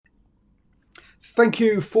Thank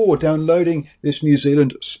you for downloading this New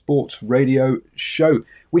Zealand Sports Radio show.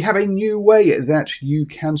 We have a new way that you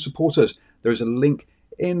can support us. There is a link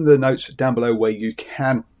in the notes down below where you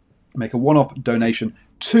can make a one-off donation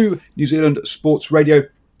to New Zealand Sports Radio.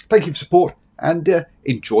 Thank you for support and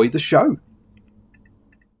enjoy the show.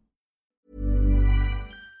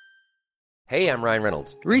 Hey, I'm Ryan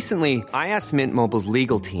Reynolds. Recently, I asked Mint Mobile's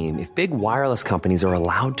legal team if big wireless companies are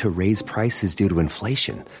allowed to raise prices due to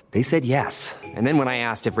inflation. They said yes. And then when I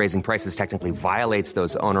asked if raising prices technically violates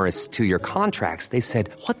those onerous two-year contracts, they said,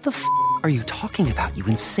 "What the f*** are you talking about, you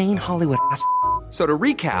insane Hollywood ass?" So to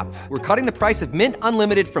recap, we're cutting the price of Mint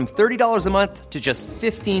Unlimited from $30 a month to just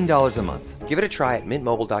 $15 a month. Give it a try at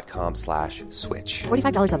mintmobile.com/switch.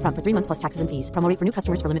 $45 up front for 3 months plus taxes and fees. Promo rate for new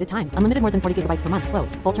customers for limited time. Unlimited more than 40 gigabytes per month.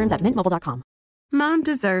 Slows full terms at mintmobile.com. Mom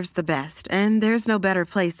deserves the best, and there's no better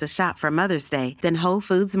place to shop for Mother's Day than Whole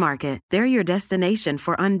Foods Market. They're your destination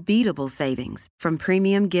for unbeatable savings, from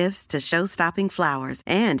premium gifts to show-stopping flowers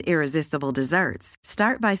and irresistible desserts.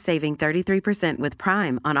 Start by saving 33% with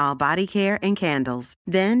Prime on all body care and candles.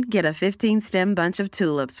 Then get a 15-stem bunch of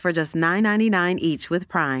tulips for just $9.99 each with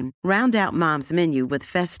Prime. Round out Mom's menu with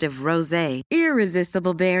festive rosé,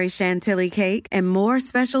 irresistible berry chantilly cake, and more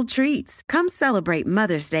special treats. Come celebrate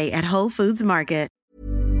Mother's Day at Whole Foods Market.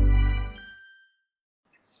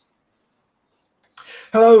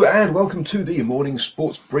 Hello and welcome to the morning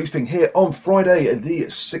sports briefing here on Friday, the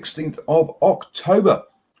 16th of October.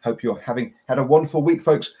 Hope you're having had a wonderful week,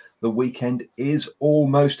 folks. The weekend is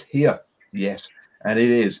almost here. Yes, and it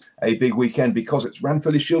is a big weekend because it's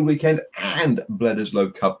Ranfurly Shield weekend and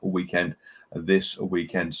Bledisloe Cup weekend this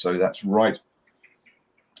weekend. So that's right.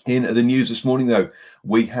 In the news this morning, though,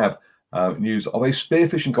 we have news of a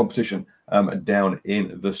spearfishing competition down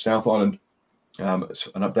in the South Island. An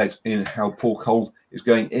update in how Paul Cole is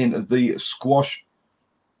going in the squash.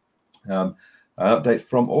 An update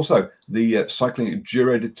from also the cycling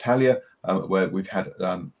Giro d'Italia, where we've had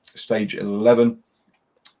stage 11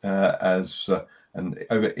 and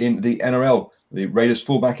over in the NRL, the Raiders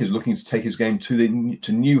fullback is looking to take his game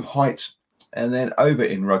to new heights. And then over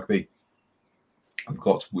in rugby, I've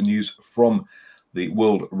got news from the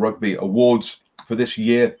World Rugby Awards for this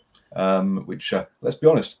year, which, let's be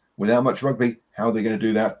honest, without much rugby, how are they going to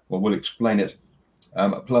do that? Well, we'll explain it.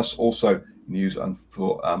 Plus also news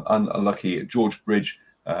for unlucky George Bridge,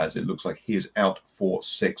 as it looks like he is out for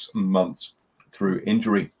 6 months through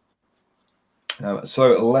injury.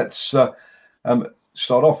 So let's start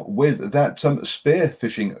off with that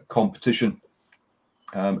spearfishing competition.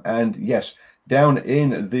 And yes, down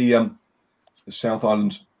in the South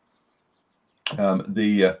Island,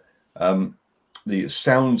 the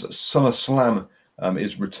Sounds Summer Slam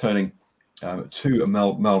is returning to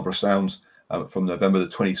Marlborough Sounds from November the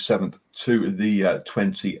 27th to the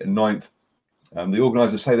 29th. The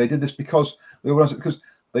organisers say they did this because there was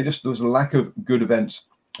a lack of good events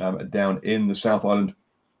down in the South Island.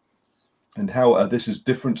 And how this is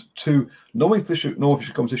different to normal official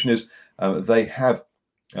competition is they have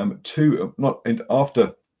two, not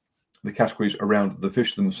after the categories around the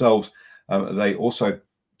fish themselves, they also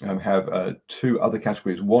have two other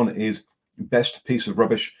categories. One is best piece of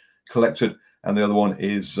rubbish collected, and the other one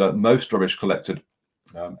is most rubbish collected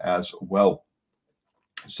as well.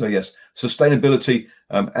 So yes, sustainability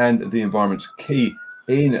and the environment key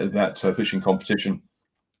in that fishing competition.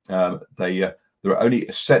 There are only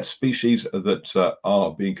set species that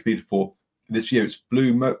are being competed for this year. It's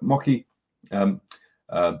blue mocky,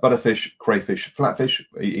 butterfish, crayfish, flatfish,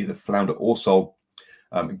 either flounder or sole,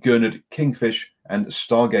 gurnard, kingfish, and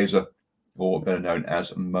stargazer, or better known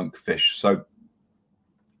as monkfish. So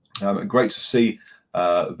great to see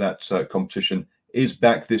that competition is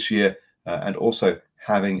back this year and also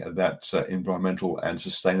having that environmental and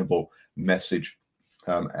sustainable message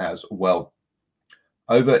as well.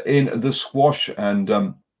 Over in the squash,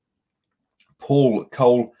 and Paul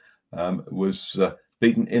Cole was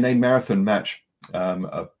beaten in a marathon match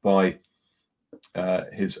by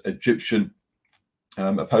his Egyptian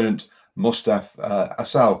opponent, Mustafa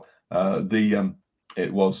Asal.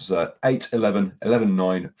 It was 8-11,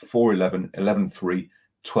 11-9, 4-11, 11-3,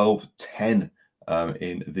 12-10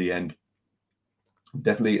 in the end.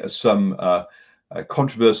 Definitely some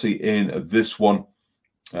controversy in this one,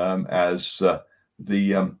 as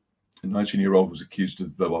the 19-year-old was accused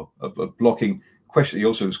of blocking. He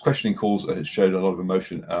also was questioning calls and showed a lot of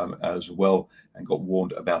emotion as well, and got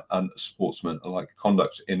warned about unsportsmanlike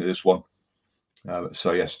conduct in this one.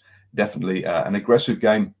 So yes, definitely an aggressive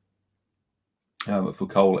game for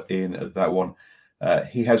Cole in that one.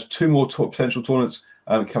 He has two more potential tournaments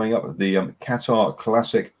coming up: the Qatar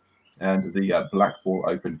Classic and the Black Ball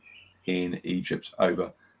Open in Egypt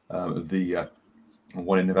over the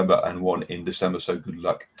one in November and one in December. So good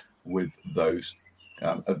luck with those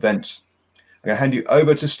events. I'm going to hand you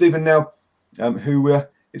over to Stephen now, who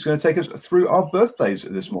is going to take us through our birthdays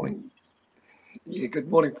this morning. Yeah, good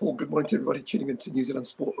morning, Paul. Good morning to everybody tuning into New Zealand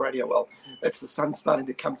Sport Radio. Well, it's the sun starting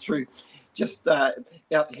to come through just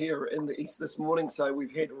out here in the east this morning. So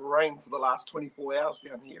we've had rain for the last 24 hours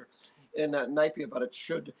down here in Napier, but it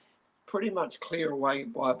should pretty much clear away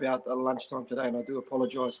by about lunchtime today. And I do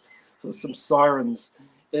apologise for some sirens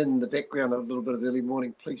in the background, a little bit of early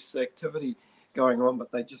morning police activity going on,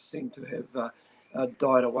 but they just seem to have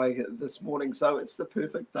died away this morning. So it's the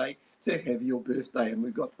perfect day to have your birthday. And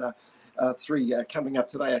we've got three coming up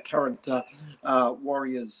today: a current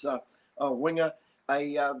Warriors winger,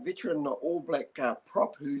 a veteran All Black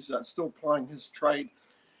prop who's still plying his trade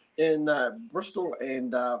in Bristol,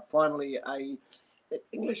 and finally a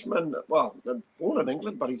Englishman, well, born in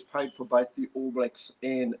England, but he's played for both the All Blacks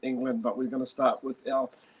and England. But we're going to start with our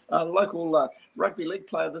local rugby league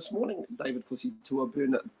player this morning, David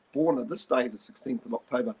Fusitu'a, born this day, the 16th of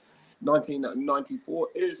October, 1994,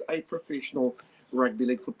 is a professional rugby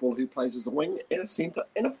league footballer who plays as a wing and a centre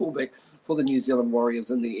and a fullback for the New Zealand Warriors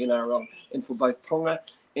in the NRL and for both Tonga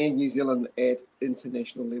and New Zealand at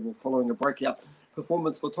international level. Following a breakout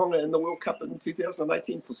performance for Tonga in the World Cup in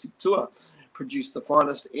 2018, Fusitu'a produced the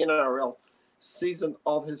finest NRL season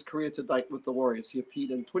of his career to date with the Warriors. He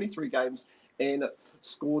appeared in 23 games and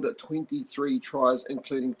scored 23 tries,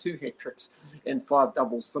 including 2 hat-tricks and 5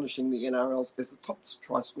 doubles, finishing the NRLs as the top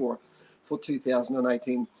try scorer for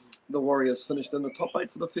 2018. The Warriors finished in the top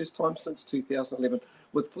 8 for the first time since 2011,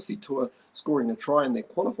 with Fusitu'a scoring a try in their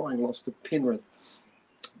qualifying loss to Penrith.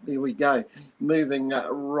 There we go. Moving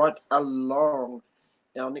right along.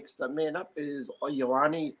 Our next man up is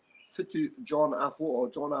Ioane Fitu John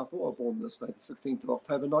Afoa, born this day, the 16th of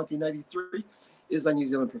October 1983, is a New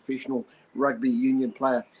Zealand professional rugby union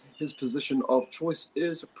player. His position of choice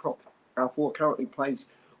is prop. Afoa currently plays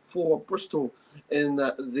for Bristol in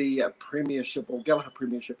the Premiership, or Gallagher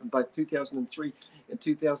Premiership, in both 2003 and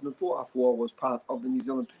 2004. Afoa was part of the New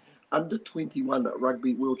Zealand Under-21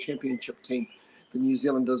 Rugby World Championship team. The New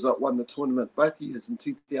Zealanders won the tournament both years. In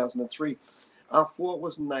 2003, Afoa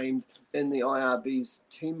was named in the IRB's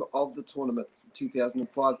Team of the Tournament. In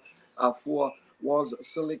 2005, Afoa was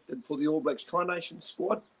selected for the All Blacks Tri-Nation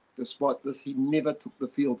squad. Despite this, he never took the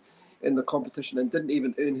field in the competition and didn't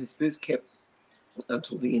even earn his first cap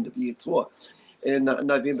until the end of year tour. In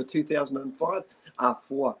November 2005,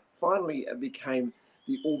 Afoa finally became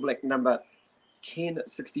the All Black number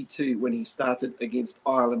 1062 when he started against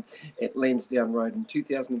Ireland at Lansdowne Road. In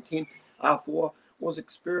 2010, Afoa was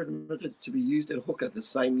experimented to be used at hooker the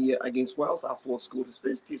same year against Wales. Afoa scored his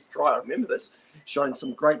first test try, I remember this, showing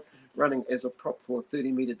some great running as a prop for a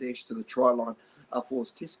 30-metre dash to the try line.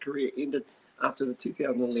 Afoa's test career ended after the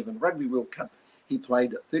 2011 Rugby World Cup. He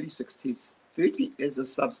played 36 tests, 30 as a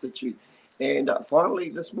substitute. And finally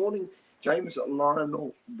this morning, James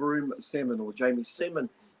Lionel Broom Salmon, or Jamie Salmon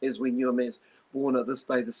as we knew him as, born this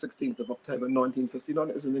day, the 16th of October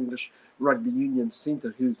 1959, is an English rugby union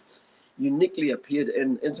centre who uniquely appeared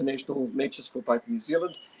in international matches for both New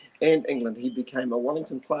Zealand and England. He became a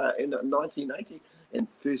Wellington player in 1980 and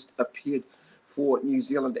first appeared for New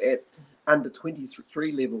Zealand at under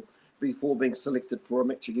 23 level before being selected for a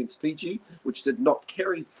match against Fiji, which did not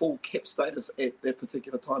carry full cap status at that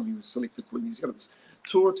particular time. He was selected for New Zealand's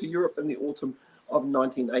tour to Europe in the autumn of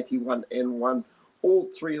 1981 and won all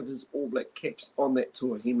 3 of his All Black caps on that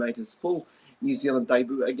tour. He made his full New Zealand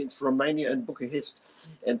debut against Romania in Bucharest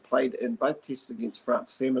and played in both tests against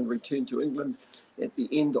France. Salmon returned to England at the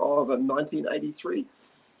end of 1983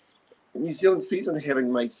 New Zealand season,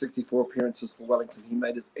 having made 64 appearances for Wellington. He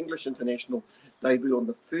made his English international debut on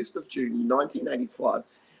the 1st of June 1985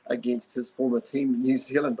 against his former team, New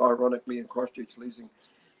Zealand, ironically in Christchurch, losing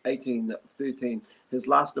 18-13. His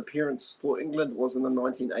last appearance for England was in the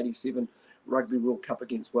 1987 Rugby World Cup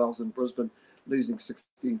against Wales in Brisbane, losing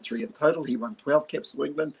 16-3 in total. He won 12 caps for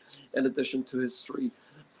England, in addition to his 3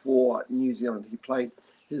 for New Zealand. He played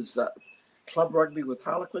his club rugby with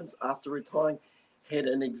Harlequins after retiring, had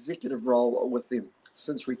an executive role with them.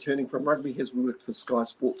 Since returning from rugby, he has worked for Sky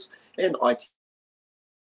Sports and ITV,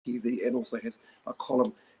 and also has a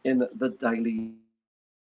column in the Daily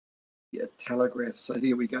Telegraph. So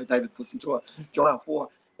there we go, David Fusitu'a, John Afoa,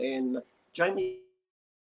 and Jamie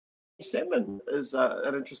Salmon is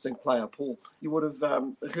an interesting player, Paul. You would have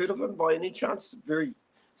heard of him by any chance? Very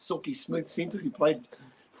silky smooth centre who played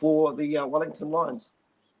for the Wellington Lions.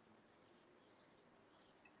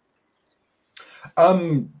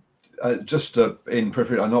 just in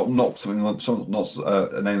periphery, not something, not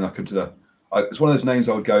a name I could. It's one of those names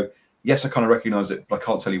I would go, yes, I kind of recognise it, but I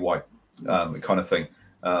can't tell you why, kind of thing.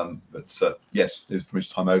 But yes, it was from his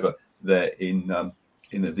time over there in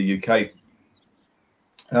the UK.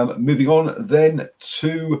 Moving on then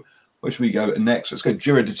to, where should we go next? Let's go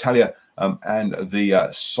Giro d'Italia and the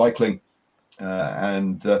cycling.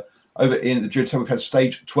 And over in the Giro d'Italia, we've had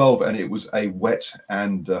stage 12, and it was a wet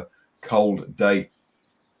and cold day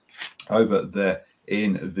over there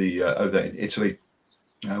in Italy.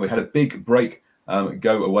 We had a big break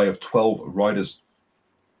go away of 12 riders,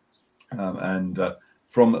 and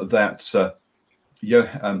from that,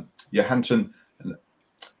 Johansson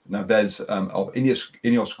Navez of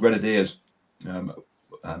Ineos Grenadiers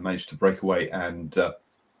managed to break away and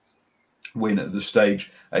win the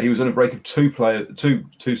stage. He was on a break of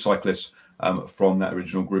two cyclists from that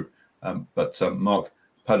original group, but Mark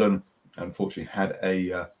Padon unfortunately had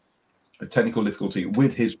a technical difficulty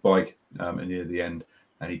with his bike near the end,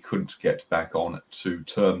 and he couldn't get back on to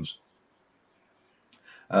terms.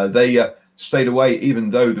 They stayed away,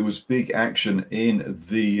 even though there was big action in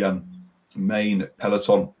the main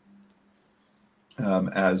peloton,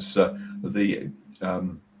 as the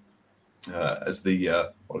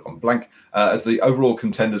overall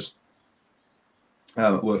contenders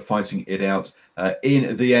were fighting it out.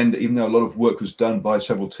 In the end, even though a lot of work was done by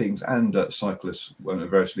several teams and cyclists,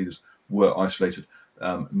 various leaders were isolated,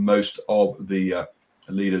 most of the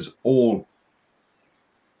leaders all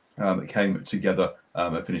came together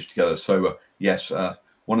and finished together. So yes,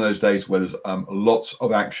 one of those days where there's lots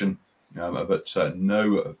of action, but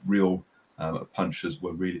no real punches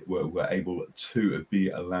were able to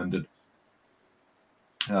be landed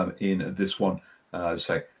in this one. As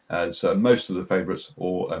most of the favourites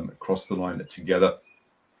all crossed the line together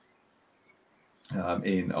on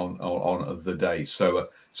the day. So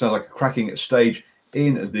sounds like a cracking stage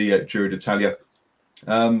in the Giro d'Italia.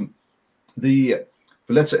 The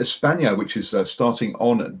Vuelta a España, which is starting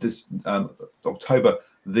on this October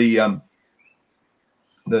the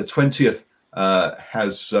 20th,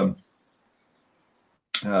 has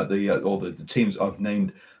the teams I've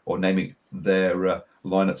named or naming their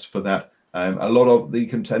lineups for that. A lot of the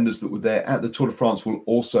contenders that were there at the Tour de France will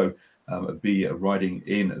also be riding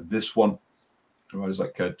in this one. Riders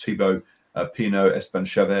like Thibaut Pinot, Esteban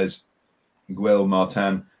Chavez, Guel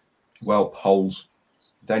Martin, Wout Poels,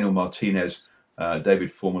 Daniel Martinez,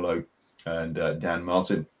 David Formolo, and Dan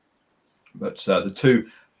Martin. But the two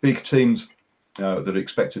big teams that are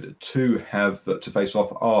expected to have to face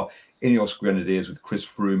off are Ineos Grenadiers with Chris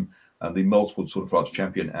Froome, the multiple Tour de France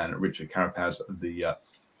champion, and Richard Carapaz, the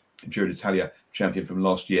Giro d'Italia champion from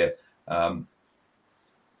last year,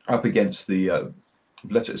 up against the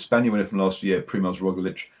Vuelta a España winner from last year, Primož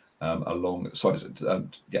Roglič,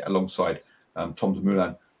 alongside Tom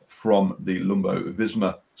Dumoulin from the Jumbo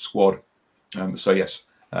Visma squad. So yes,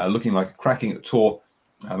 looking like a cracking tour,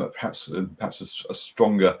 perhaps a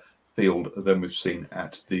stronger field than we've seen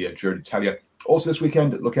at the Giro d'Italia. Also this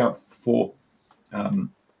weekend, look out for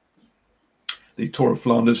the Tour of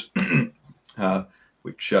Flanders,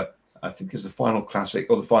 which I think is the final classic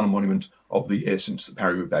or the final monument of the year since the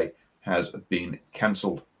Paris-Roubaix has been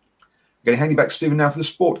cancelled. I'm going to hand you back to Stephen now for the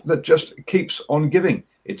sport that just keeps on giving.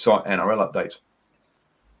 It's our NRL update.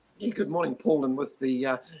 Yeah, good morning, Paul. And with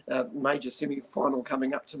the major semi-final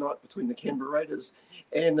coming up tonight between the Canberra Raiders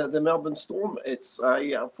and the Melbourne Storm, it's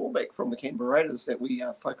a fullback from the Canberra Raiders that we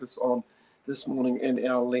focus on this morning in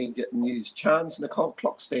our league news. Chance Nicole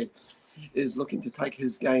Klokstad is looking to take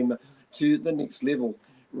his game to the next level.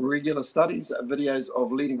 Regular studies, videos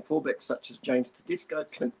of leading fullbacks such as James Tedesco,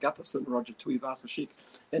 Clint Gutherson, Roger Tuivasa-Sheck,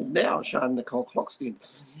 and now Sian Nicole Klokstad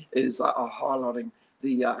is highlighting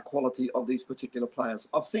the quality of these particular players.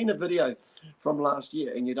 I've seen a video from last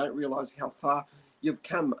year, and you don't realise how far you've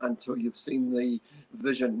come until you've seen the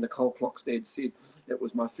vision. Nicole Klokstad said, "It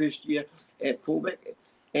was my first year at fullback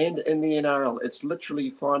and in the NRL. It's literally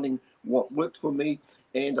finding what worked for me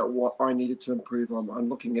and what I needed to improve on. I'm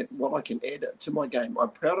looking at what I can add to my game. I'm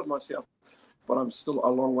proud of myself, but I'm still a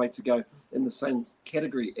long way to go in the same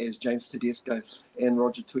category as James Tedesco and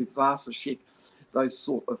Roger Tuivasa-Sheck, those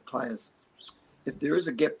sort of players. If there is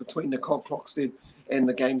a gap between Nicole Klokstad and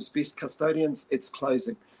the game's best custodians, it's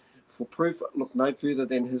closing. For proof, look no further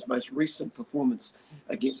than his most recent performance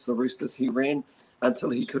against the Roosters. He ran until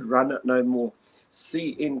he could run no more.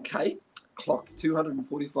 CNK clocked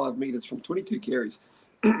 245 metres from 22 carries,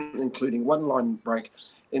 including one line break.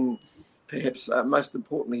 And perhaps most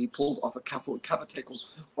importantly, he pulled off a cover tackle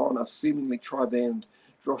on a seemingly tri-band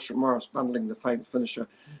Josh Morris, bundling the finisher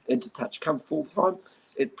into touch. Come full time,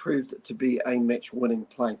 it proved to be a match-winning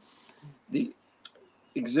play. The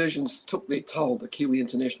exertions took their toll. The Kiwi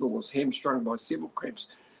international was hamstrung by several cramps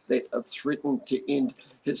that threatened to end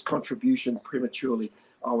his contribution prematurely.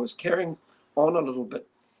 I was carrying on a little bit,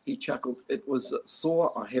 he chuckled. It was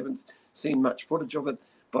sore. I haven't seen much footage of it,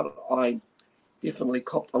 but I definitely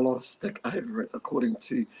copped a lot of stick over it. According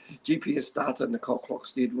to GPS data, Nicole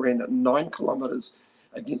Clockstead ran 9 kilometres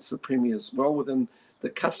against the Premiers, well within the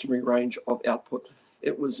customary range of output.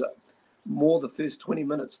 It was more the first 20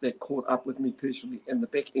 minutes that caught up with me personally in the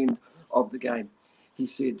back end of the game. He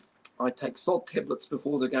said, I take salt tablets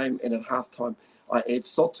before the game, and at halftime I add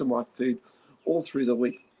salt to my food all through the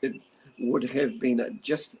week. It would have been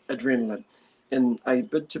just adrenaline. In a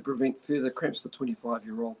bid to prevent further cramps, the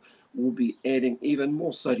 25-year-old will be adding even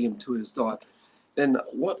more sodium to his diet. And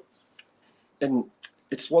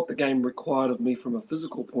it's what the game required of me from a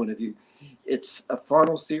physical point of view. It's a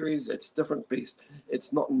final series. It's different beast.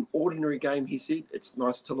 It's not an ordinary game, he said. It's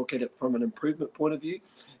nice to look at it from an improvement point of view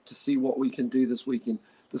to see what we can do this weekend.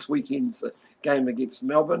 This weekend's game against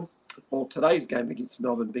Melbourne, or today's game against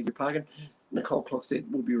Melbourne, beg your pardon, Nicole Clockstead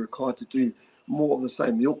will be required to do more of the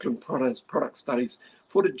same. The Auckland product studies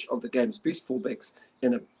footage of the game's best fullbacks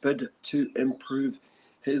in a bid to improve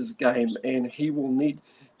his game, and he will need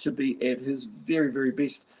to be at his very, very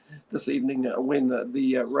best this evening when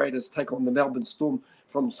the Raiders take on the Melbourne Storm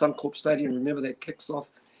from Suncorp Stadium. Remember, that kicks off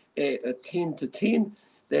at 10 to 10.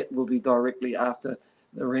 That will be directly after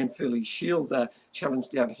the Ranfurly Shield challenge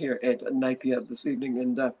down here at Napier this evening.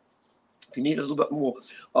 And if you need a little bit more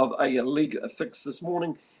of a league fix this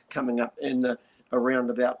morning, coming up in around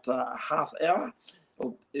about half hour,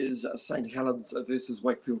 is St Helens versus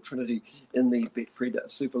Wakefield Trinity in the Betfred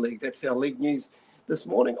Super League. That's our league news this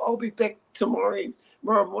morning. I'll be back tomorrow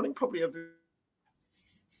morning, probably a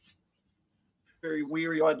very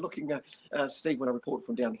weary-eyed looking Steve when I report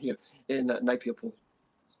from down here in Napier, Paul.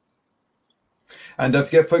 And don't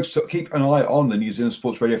forget, folks, to keep an eye on the New Zealand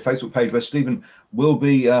Sports Radio Facebook page, where Stephen will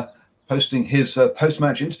be posting his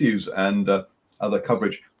post-match interviews and other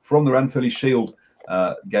coverage from the Ranfurly Shield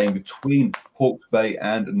game between Hawke's Bay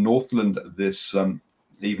and Northland this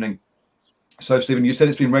evening. So, Stephen, you said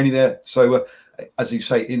it's been raining there. So, as you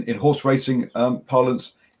say, in horse racing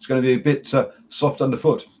parlance, it's going to be a bit soft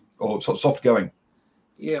underfoot or soft going.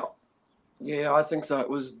 Yeah, I think so. It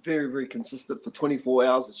was very, very consistent for 24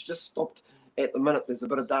 hours. It's just stopped at the minute. There's a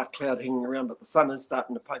bit of dark cloud hanging around, but the sun is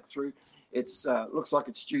starting to poke through. It's looks like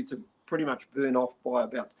it's due to pretty much burn off by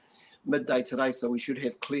about midday today, so we should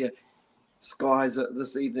have clear skies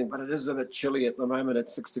this evening, but it is a bit chilly at the moment at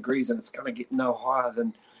 6 degrees, and it's going to get no higher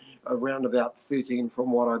than around about 13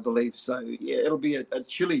 from what I believe. So, yeah, it'll be a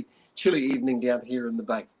chilly evening down here in the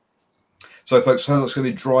Bay. So, folks, so it's going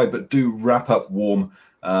to be dry, but do wrap up warm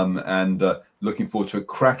and looking forward to a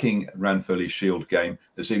cracking Ranfurly Shield game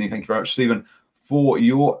this evening. Thank you very much, Stephen, for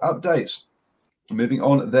your updates. Moving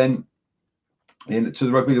on then into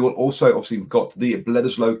the rugby, we'll also obviously we've got the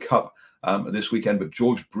Bledisloe Cup this weekend, but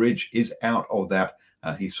George Bridge is out of that.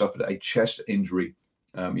 He suffered a chest injury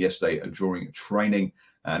yesterday during training,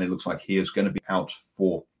 and it looks like he is going to be out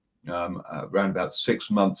for around about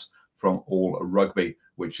 6 months from all rugby,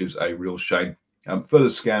 which is a real shame. Further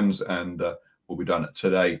scans and will be done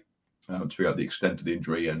today to figure out the extent of the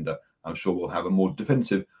injury, and I'm sure we'll have a more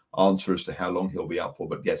definitive answer as to how long he'll be out for.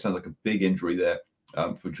 But yeah, it sounds like a big injury there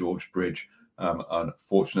for George Bridge,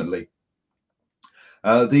 unfortunately.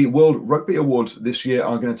 The World Rugby Awards this year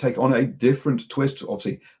are going to take on a different twist.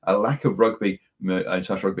 Obviously, a lack of rugby,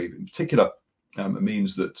 international rugby in particular,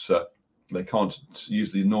 means that they can't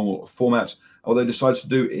use the normal format. What they decided to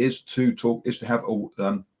do is to have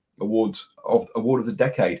award of the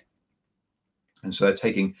decade, and so they're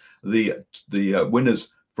taking the winners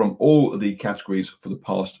from all the categories for the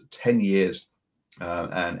past 10 years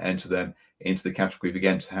and enter them into the categories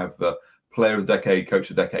again to have player of the decade, coach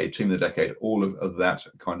of the decade, team of the decade, all of that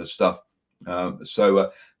kind of stuff.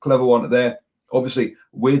 So clever one there. Obviously,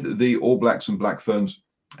 with the All Blacks and Black Ferns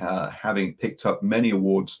having picked up many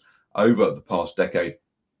awards over the past decade.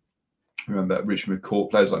 Remember Richard McCaw,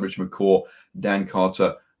 players like Richard McCaw, Dan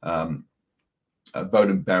Carter,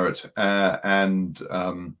 Bowden Barrett, and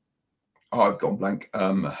I've gone blank.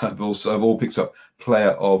 Have all picked up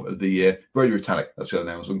Player of the Year. Brady Retallick, that's the other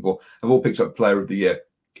name I was looking for. Have all picked up Player of the Year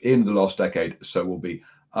in the last decade, so we'll be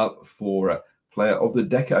up for Player of the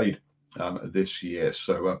Decade this year.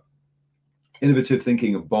 So innovative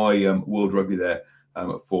thinking by World Rugby there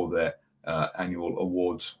for their annual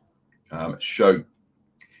awards show.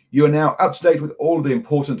 You are now up to date with all of the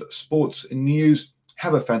important sports news.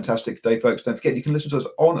 Have a fantastic day, folks. Don't forget, you can listen to us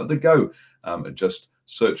on the go. Just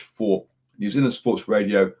search for New Zealand Sports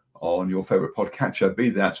Radio on your favourite podcatcher, be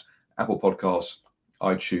that Apple Podcasts,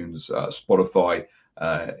 iTunes, Spotify,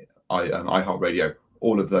 iHeartRadio,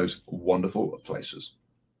 all of those wonderful places.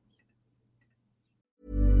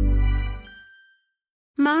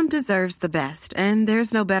 Mom deserves the best, and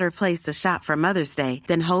there's no better place to shop for Mother's Day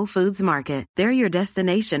than Whole Foods Market. They're your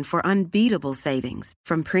destination for unbeatable savings,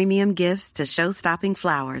 from premium gifts to show-stopping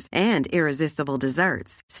flowers and irresistible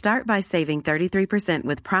desserts. Start by saving 33%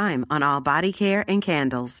 with Prime on all body care and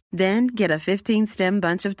candles. Then get a 15-stem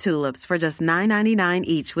bunch of tulips for just $9.99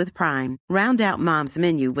 each with Prime. Round out Mom's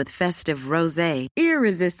menu with festive rosé,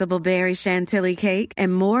 irresistible berry chantilly cake,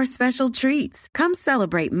 and more special treats. Come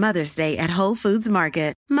celebrate Mother's Day at Whole Foods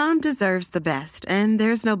Market. Mom deserves the best, and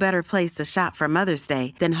there's no better place to shop for Mother's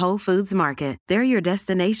Day than Whole Foods Market. They're your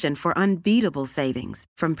destination for unbeatable savings,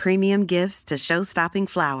 from premium gifts to show-stopping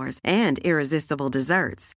flowers and irresistible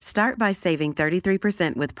desserts. Start by saving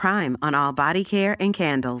 33% with Prime on all body care and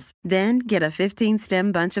candles. Then get a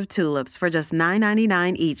 15-stem bunch of tulips for just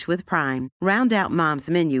 $9.99 each with Prime. Round out Mom's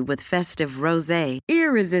menu with festive rosé,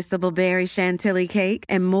 irresistible berry chantilly cake,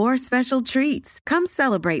 and more special treats. Come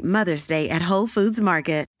celebrate Mother's Day at Whole Foods Market.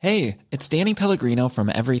 Hey, it's Danny Pellegrino from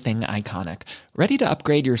Everything Iconic. Ready to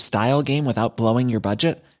upgrade your style game without blowing your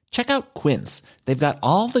budget? Check out Quince. They've got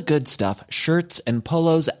all the good stuff, shirts and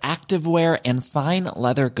polos, activewear, and fine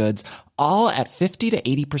leather goods, all at 50 to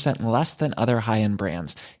 80% less than other high-end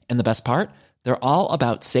brands. And the best part? They're all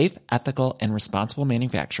about safe, ethical, and responsible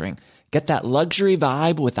manufacturing. Get that luxury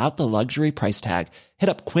vibe without the luxury price tag. Hit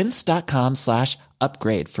up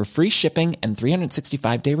quince.com/upgrade for free shipping and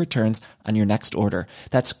 365-day returns on your next order.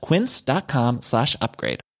 That's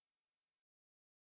quince.com/upgrade.